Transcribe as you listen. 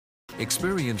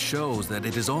Experience shows that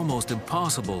it is almost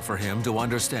impossible for him to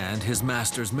understand his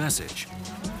master's message.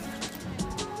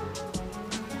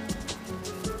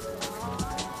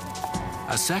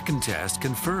 A second test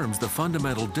confirms the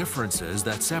fundamental differences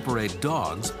that separate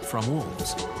dogs from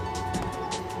wolves.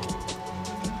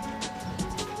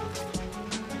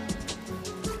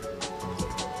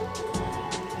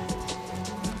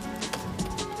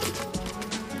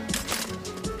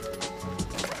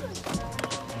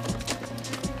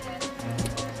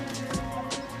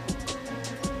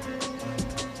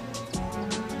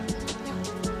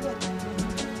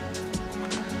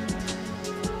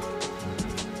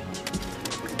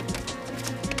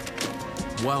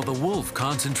 While the wolf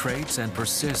concentrates and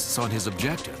persists on his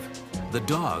objective, the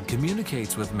dog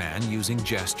communicates with man using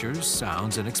gestures,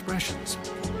 sounds, and expressions.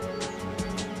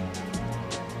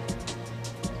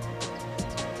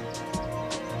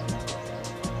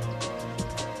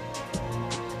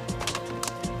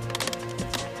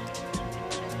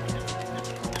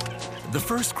 The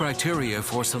first criteria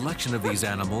for selection of these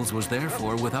animals was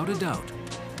therefore, without a doubt,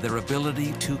 their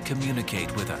ability to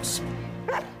communicate with us.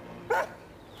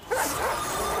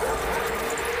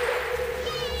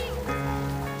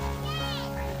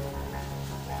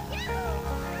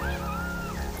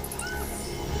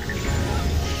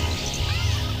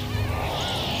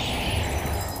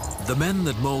 The men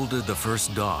that molded the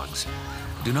first dogs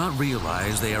do not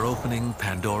realize they are opening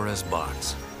Pandora's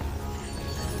box.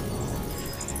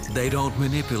 They don't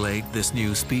manipulate this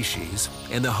new species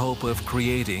in the hope of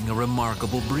creating a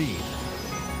remarkable breed.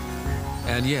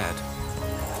 And yet,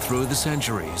 through the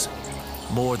centuries,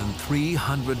 more than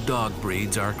 300 dog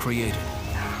breeds are created.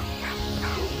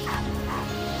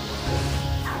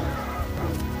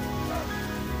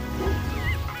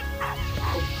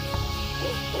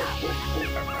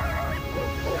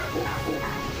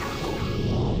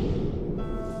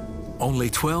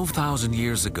 Only 12,000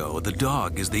 years ago, the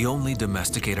dog is the only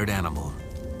domesticated animal.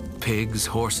 Pigs,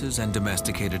 horses, and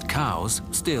domesticated cows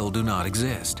still do not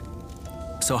exist.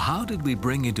 So how did we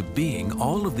bring into being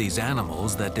all of these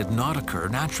animals that did not occur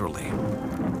naturally?